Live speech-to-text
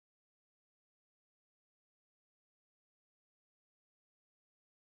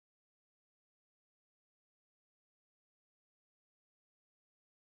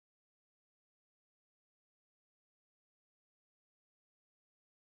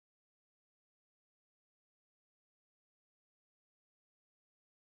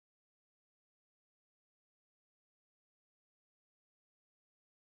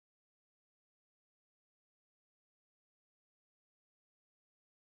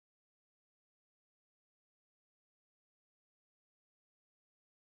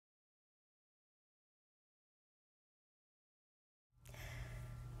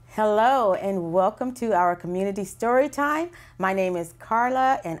Hello and welcome to our community story time. My name is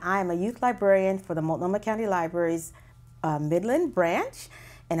Carla and I am a youth librarian for the Multnomah County Library's Midland branch,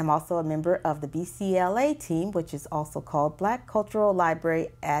 and I'm also a member of the BCLA team, which is also called Black Cultural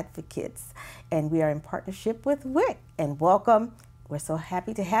Library Advocates, and we are in partnership with WIC. And welcome. We're so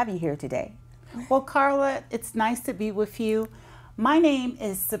happy to have you here today. Well, Carla, it's nice to be with you. My name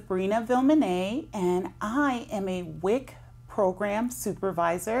is Sabrina and I am a WIC program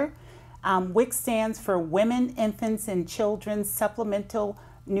supervisor. WIC stands for Women, Infants, and Children's Supplemental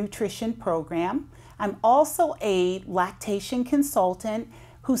Nutrition Program. I'm also a lactation consultant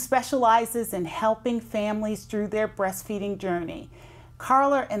who specializes in helping families through their breastfeeding journey.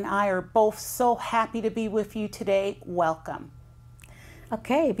 Carla and I are both so happy to be with you today. Welcome.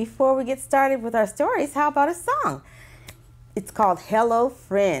 Okay, before we get started with our stories, how about a song? It's called Hello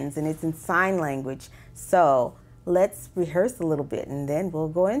Friends and it's in sign language. So let's rehearse a little bit and then we'll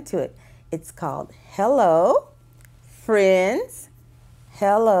go into it. It's called Hello Friends.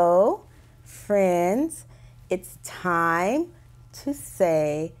 Hello Friends. It's time to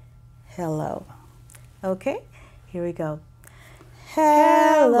say hello. Okay, here we go.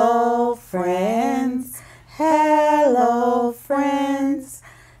 Hello friends. Hello friends.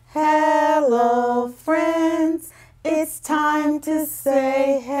 Hello friends. It's time to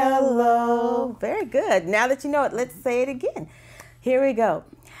say hello. Very good. Now that you know it, let's say it again. Here we go.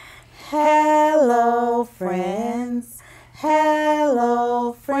 Hello, friends.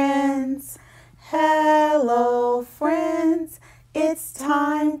 Hello, friends. Hello, friends. It's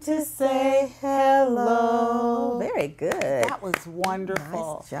time to say hello. Very good. That was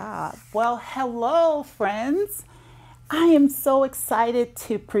wonderful. Nice job. Well, hello, friends. I am so excited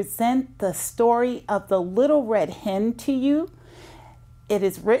to present the story of the Little Red Hen to you. It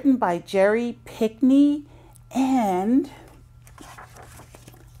is written by Jerry Pickney and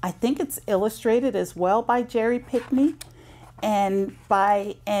I think it's illustrated as well by Jerry Pickney and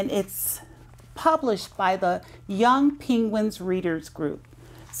it's published by the Young Penguins Readers Group.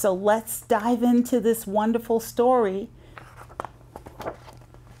 So let's dive into this wonderful story.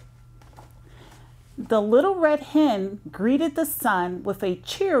 The little red hen greeted the sun with a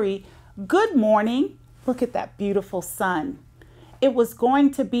cheery, "Good morning." Look at that beautiful sun. It was going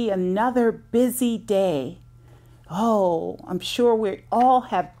to be another busy day. Oh, I'm sure we all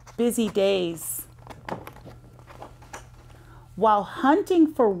have busy days. While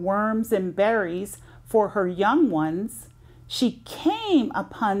hunting for worms and berries for her young ones, she came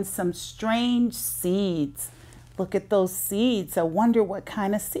upon some strange seeds. Look at those seeds. I wonder what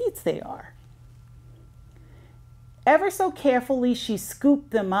kind of seeds they are. Ever so carefully, she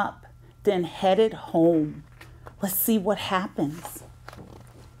scooped them up, then headed home. Let's see what happens.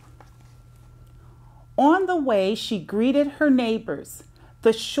 On the way, she greeted her neighbors,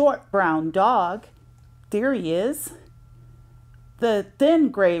 the short brown dog, there he is, the thin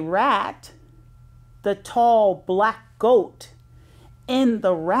gray rat, the tall black goat, and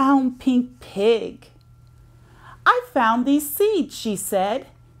the round pink pig. "I found these seeds," she said.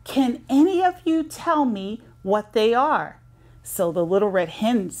 "Can any of you tell me what they are?" So the little red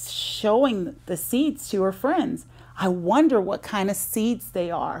hen's showing the seeds to her friends. I wonder what kind of seeds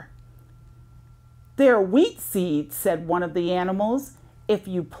they are. "They're wheat seeds," said one of the animals. "If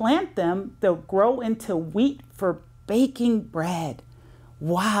you plant them, they'll grow into wheat for baking bread."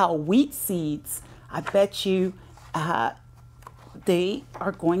 Wow, wheat seeds. I bet you they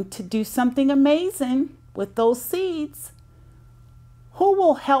are going to do something amazing with those seeds. "Who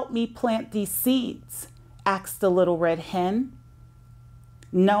will help me plant these seeds?" asked the little red hen.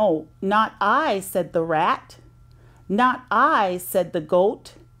 "No, not I," said the rat. "Not I," said the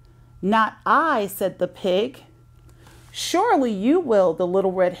goat. "Not I," said the pig. "Surely you will," the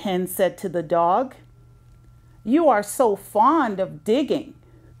little red hen said to the dog. "You are so fond of digging."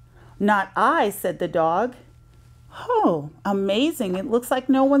 "Not I," said the dog. Oh, amazing. It looks like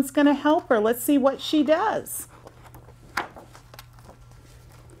no one's going to help her. Let's see what she does.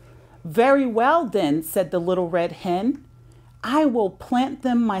 "Very well then," said the little red hen. "I will plant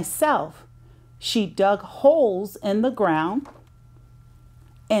them myself." She dug holes in the ground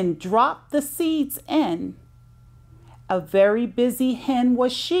and dropped the seeds in. A very busy hen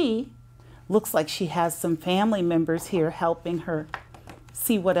was she. Looks like she has some family members here helping her.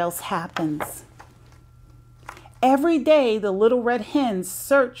 See what else happens. Every day the little red hen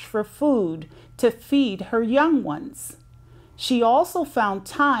searched for food to feed her young ones. She also found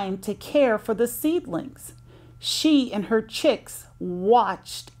time to care for the seedlings. She and her chicks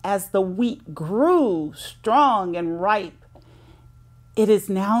watched as the wheat grew strong and ripe. "It is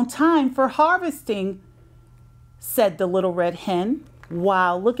now time for harvesting," said the little red hen.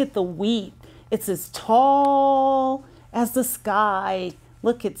 Wow, look at the wheat. It's as tall as the sky.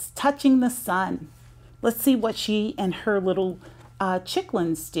 Look, it's touching the sun. Let's see what she and her little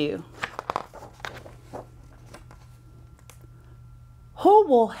chicklins do. Who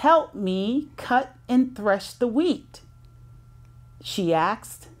will help me cut and thresh the wheat? She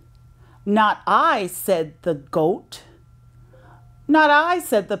asked. Not I, said the goat. Not I,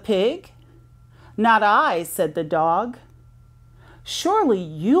 said the pig. Not I, said the dog. Surely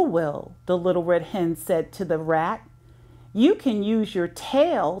you will, the little red hen said to the rat. You can use your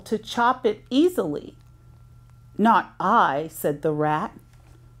tail to chop it easily. Not I, said the rat.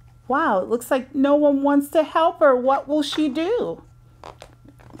 Wow, it looks like no one wants to help her. What will she do?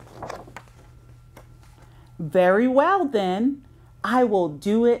 Very well then, I will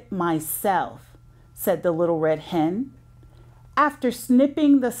do it myself, said the little red hen. After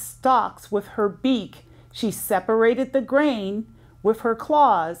snipping the stalks with her beak, she separated the grain with her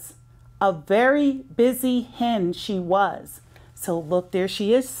claws. A very busy hen she was. So look, there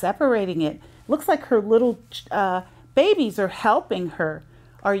she is separating it. Looks like her little babies are helping her.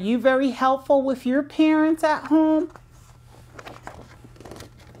 Are you very helpful with your parents at home?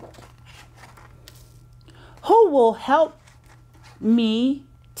 Who will help me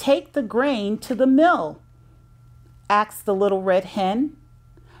take the grain to the mill? Asked the little red hen.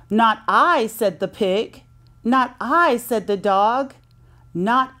 Not I, said the pig. Not I, said the dog.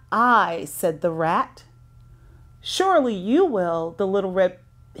 Not I, said the rat. Surely you will, the little red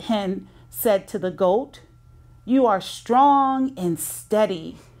hen said to the goat. You are strong and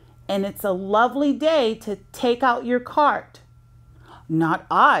steady, and it's a lovely day to take out your cart. Not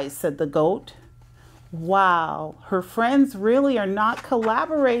I, said the goat. Wow, her friends really are not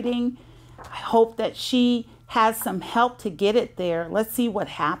collaborating. I hope that she has some help to get it there. Let's see what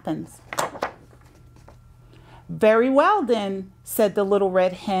happens. Very well then, said the little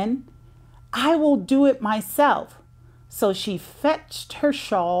red hen. I will do it myself. So she fetched her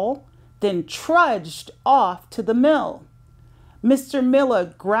shawl, then trudged off to the mill. Mr.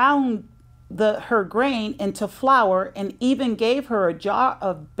 Miller ground her grain into flour and even gave her a jar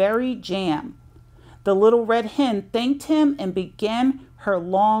of berry jam. The little red hen thanked him and began her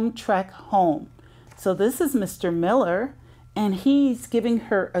long trek home. So this is Mr. Miller, and he's giving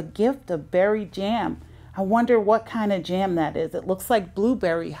her a gift of berry jam. I wonder what kind of jam that is. It looks like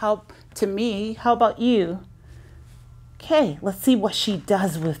blueberry. To me, how about you? Okay, let's see what she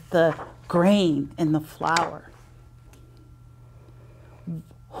does with the grain and the flour.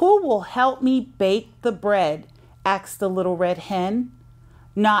 Who will help me bake the bread? Asked the little red hen.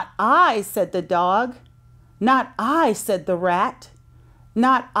 Not I, said the dog. Not I, said the rat.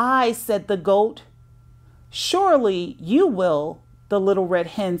 Not I, said the goat. Surely you will, the little red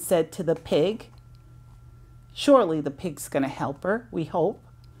hen said to the pig. Surely the pig's going to help her, we hope.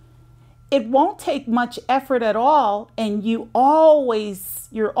 It won't take much effort at all, and you're always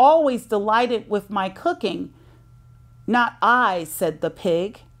delighted with my cooking. Not I, said the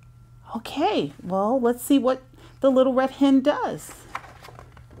pig. Okay, well, let's see what the little red hen does.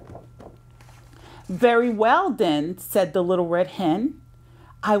 Very well then, said the little red hen.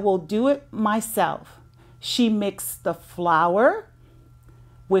 I will do it myself. She mixed the flour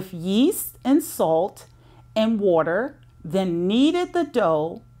with yeast and salt and water, then kneaded the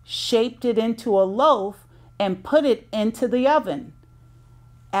dough, shaped it into a loaf, and put it into the oven.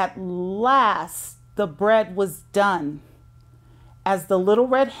 At last, the bread was done. As the little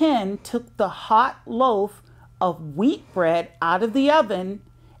red hen took the hot loaf of wheat bread out of the oven,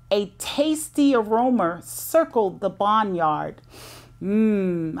 a tasty aroma circled the barnyard.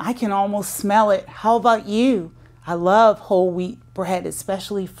 I can almost smell it. How about you? I love whole wheat bread,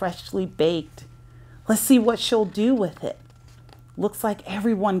 especially freshly baked. Let's see what she'll do with it. Looks like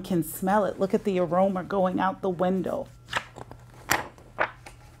everyone can smell it. Look at the aroma going out the window.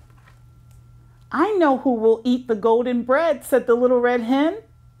 I know who will eat the golden bread, said the little red hen.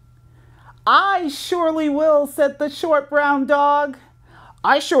 I surely will, said the short brown dog.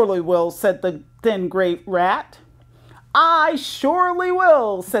 I surely will, said the thin gray rat. I surely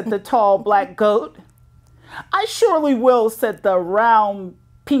will, said the tall black goat. I surely will, said the round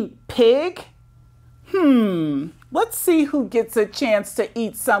pink pig. Let's see who gets a chance to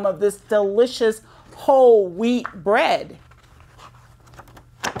eat some of this delicious whole wheat bread.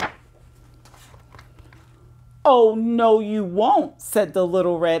 Oh, no, you won't, said the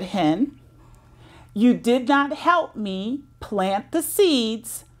little red hen. You did not help me plant the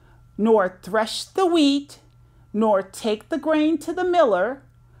seeds, nor thresh the wheat, nor take the grain to the miller,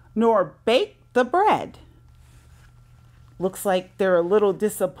 nor bake the bread. Looks like they're a little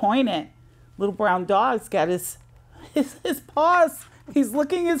disappointed. Little brown dog's got his paws He's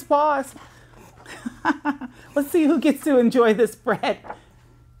licking his paws. Let's see who gets to enjoy this bread.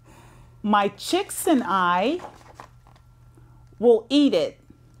 My chicks and I will eat it,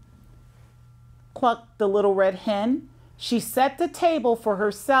 clucked the little red hen. She set the table for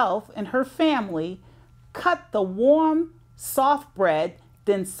herself and her family, cut the warm, soft bread,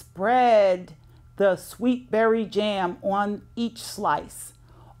 then spread the sweet berry jam on each slice.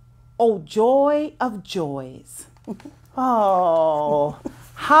 Oh, joy of joys. Oh,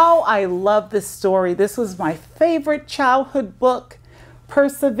 how I love this story. This was my favorite childhood book.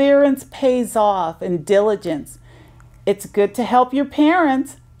 Perseverance pays off and diligence. It's good to help your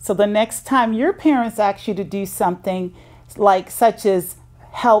parents. So the next time your parents ask you to do something such as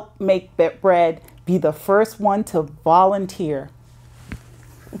help make bread, be the first one to volunteer.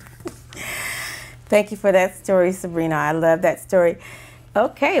 Thank you for that story, Sabrina. I love that story.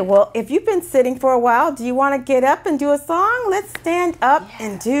 Okay, well, if you've been sitting for a while, do you want to get up and do a song? Let's stand up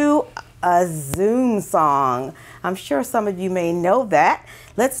and do a Zoom song. I'm sure some of you may know that.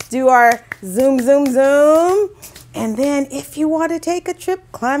 Let's do our Zoom, Zoom, Zoom. And then if you want to take a trip,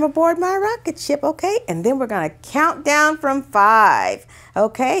 climb aboard my rocket ship, okay? And then we're going to count down from 5.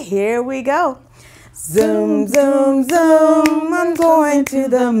 Okay, here we go. Zoom, zoom, zoom, I'm going to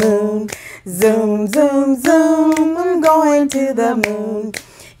the moon. Zoom, zoom, zoom, I'm going to the moon.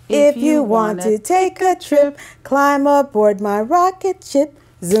 If you want to take a trip, climb aboard my rocket ship.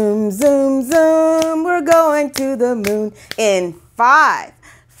 Zoom, zoom, zoom, we're going to the moon. In 5,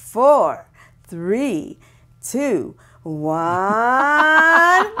 4, 3, 2, 1.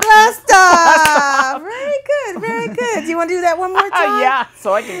 Blast off! Very good, very good. Do you want to do that one more time? Yeah,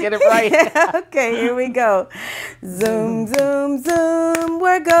 so I can get it right. Yeah, okay, here we go. Zoom, zoom, zoom,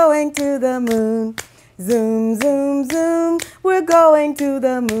 we're going to the moon. Zoom, zoom, zoom, we're going to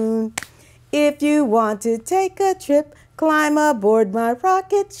the moon. If you want to take a trip, climb aboard my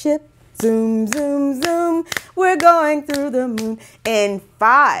rocket ship. Zoom, zoom, zoom, we're going through the moon. In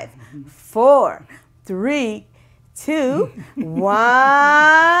 5, 4, 3, 2, 1.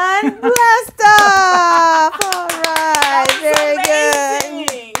 Blast off! All right, very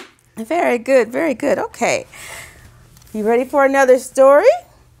good. Very good, very good. Okay. You ready for another story?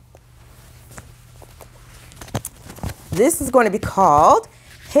 This is going to be called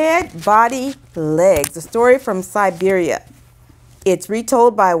Head, Body, Legs, a story from Siberia. It's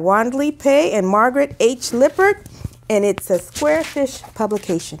retold by Wandley Pei and Margaret H. Lippert, and it's a Squarefish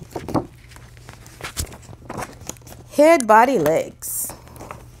publication. Head, Body, Legs.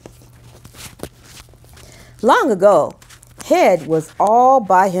 Long ago, Head was all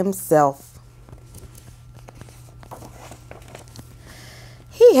by himself.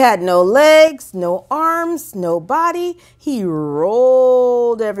 He had no legs, no arms, no body. He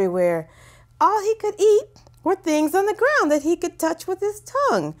rolled everywhere. All he could eat were things on the ground that he could touch with his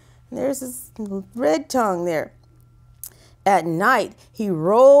tongue. There's his red tongue there. At night, he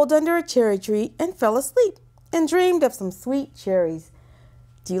rolled under a cherry tree and fell asleep and dreamed of some sweet cherries.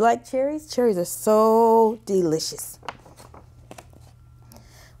 Do you like cherries? Cherries are so delicious.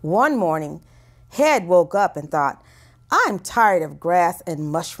 One morning, Head woke up and thought, I'm tired of grass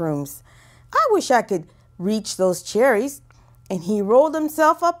and mushrooms. I wish I could reach those cherries. And he rolled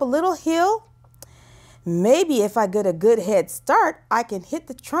himself up a little hill. Maybe if I get a good head start, I can hit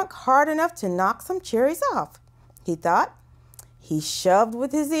the trunk hard enough to knock some cherries off, he thought. He shoved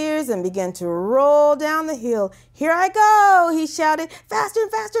with his ears and began to roll down the hill. Here I go, he shouted, faster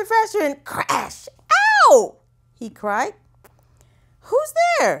and faster and faster, and crash! Ow! He cried. Who's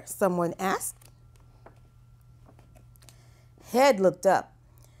there? Someone asked. Head looked up.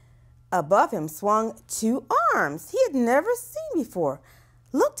 Above him swung 2 arms he had never seen before.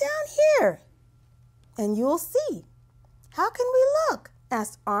 Look down here, and you'll see. How can we look?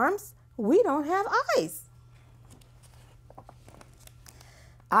 Asked Arms. We don't have eyes.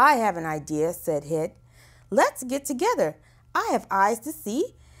 I have an idea, said Head. Let's get together. I have eyes to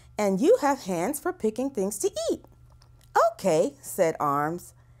see, and you have hands for picking things to eat. Okay, said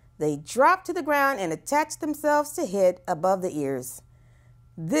Arms. They dropped to the ground and attached themselves to Head above the ears.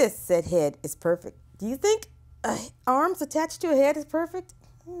 This, said Head, is perfect. Do you think arms attached to a head is perfect?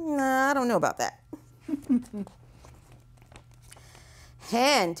 Nah, I don't know about that.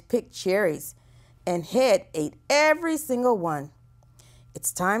 Hand picked cherries, and Head ate every single one.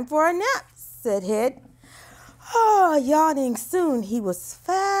 It's time for a nap, said Head. Yawning soon, he was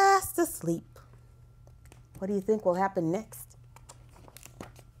fast asleep. What do you think will happen next?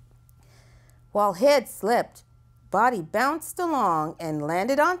 While Head slept, Body bounced along and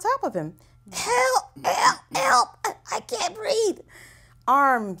landed on top of him. Help, help, help, I can't breathe.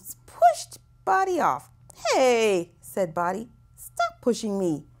 Arms pushed Body off. Hey, said Body, stop pushing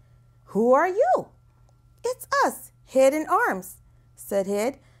me. Who are you? It's us, Head and Arms, said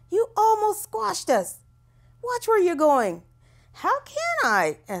Head. You almost squashed us. Watch where you're going. How can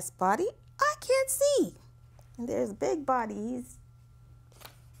I? Asked Body. I can't see. And there's Big Body. He's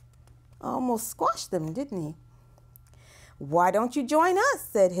almost squashed them, didn't he? Why don't you join us?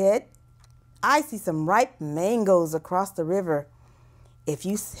 Said Head. I see some ripe mangoes across the river. If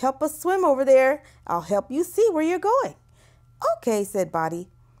you help us swim over there, I'll help you see where you're going. Okay, said Body.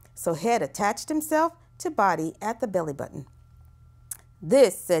 So Head attached himself to Body at the belly button.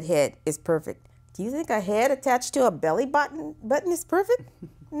 This, said Head, is perfect. Do you think a head attached to a belly button is perfect?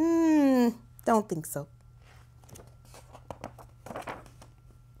 Don't think so.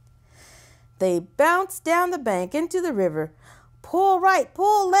 They bounced down the bank into the river. Pull right,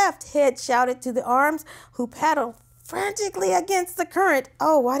 pull left, Head shouted to the Arms, who paddled frantically against the current.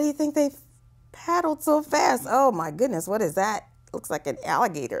 Oh, why do you think they paddled so fast? Oh my goodness, what is that? Looks like an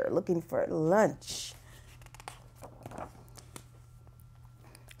alligator looking for lunch.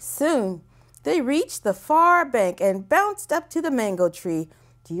 Soon, they reached the far bank and bounced up to the mango tree.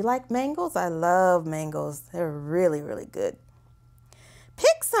 Do you like mangoes? I love mangoes. They're really, really good.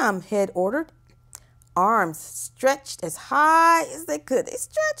 Pick some, Head ordered. Arms stretched as high as they could. They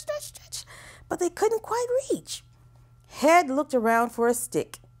stretched, but they couldn't quite reach. Head looked around for a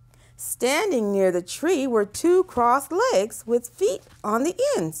stick. Standing near the tree were two crossed legs with feet on the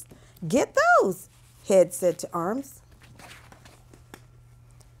ends. Get those, Head said to Arms.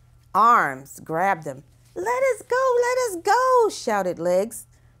 Arms grabbed them. Let us go, shouted Legs.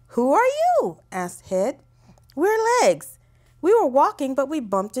 Who are you? Asked Head. We're Legs. We were walking, but we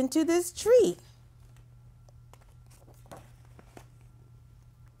bumped into this tree.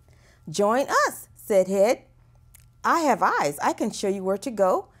 Join us, said Head. I have eyes. I can show you where to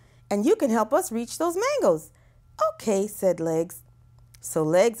go, and you can help us reach those mangoes. Okay, said Legs. So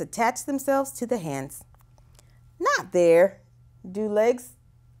Legs attached themselves to the hands. Not there. Do legs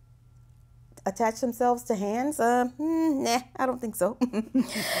attach themselves to hands? Nah, I don't think so.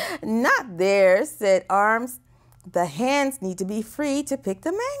 Not there, said Arms. The hands need to be free to pick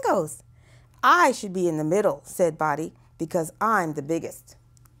the mangoes. I should be in the middle, said Body, because I'm the biggest.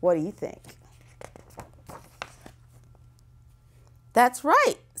 What do you think? That's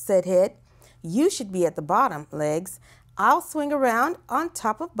right, said Head. You should be at the bottom, Legs. I'll swing around on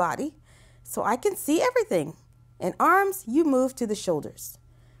top of Body so I can see everything. And Arms, you move to the shoulders.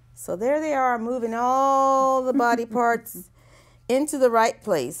 So there they are, moving all the body parts into the right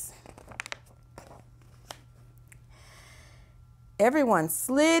place. Everyone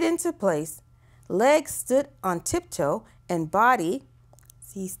slid into place. Legs stood on tiptoe and Body,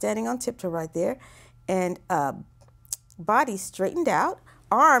 see he's standing on tiptoe right there, and Body straightened out.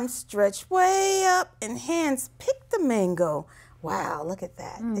 Arms stretched way up and hands picked the mango. Wow, look at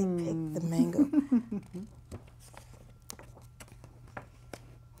that. They picked the mango.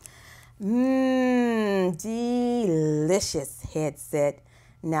 Delicious, Head said.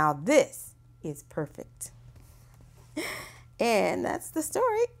 Now this is perfect. And that's the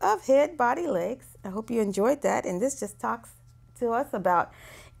story of Head, Body, Legs. I hope you enjoyed that. And this just talks to us about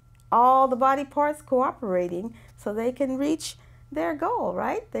all the body parts cooperating so they can reach their goal,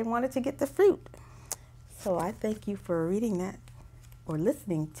 right? They wanted to get the fruit. So I thank you for reading that or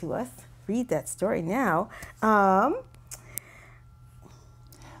listening to us read that story now.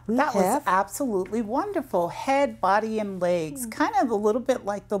 That was absolutely wonderful. Head, body, and legs. Kind of a little bit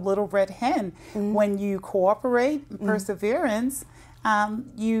like the little red hen. When you cooperate, perseverance,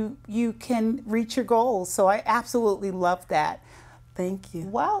 you can reach your goals. So I absolutely love that. Thank you.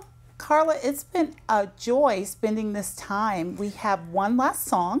 Well, Carla, it's been a joy spending this time. We have one last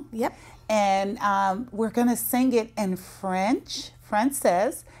song. Yep. And we're going to sing it in French,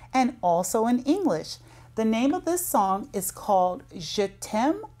 Française, and also in English. The name of this song is called Je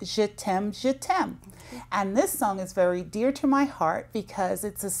t'aime, je t'aime, je t'aime. And this song is very dear to my heart because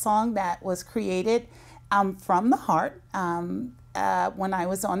it's a song that was created from the heart when I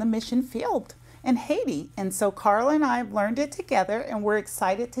was on the mission field in Haiti. And so Carla and I learned it together and we're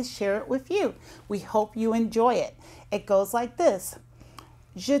excited to share it with you. We hope you enjoy it. It goes like this.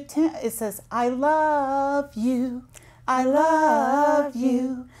 Je t'aime, it says, I love you, I love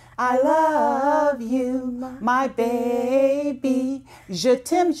you. I love you, my baby. Je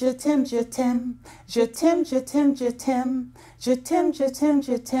t'aime, je t'aime, je t'aime. Je t'aime, je t'aime, je t'aime. Je t'aime, je t'aime,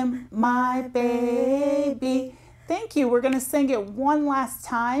 je t'aime, my baby. Thank you. We're going to sing it one last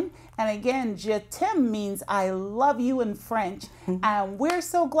time. And again, je t'aime means I love you in French. And we're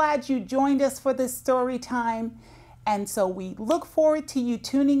so glad you joined us for this story time. And so we look forward to you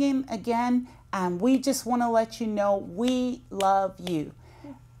tuning in again And we just want to let you know we love you.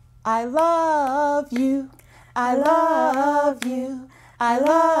 I love you. I love you. I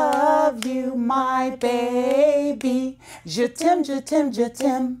love you, my baby. Je t'aime, je t'aime, je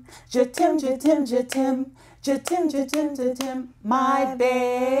t'aime. Je t'aime, je t'aime, je t'aime. Je t'aime, je t'aime, je t'aime, my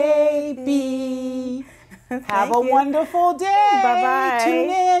baby. Have a wonderful day. Bye-bye. Tune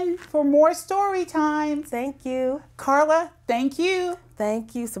in for more story times. Thank you. Carla, thank you.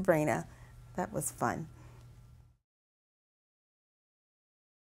 Thank you, Sabrina. That was fun.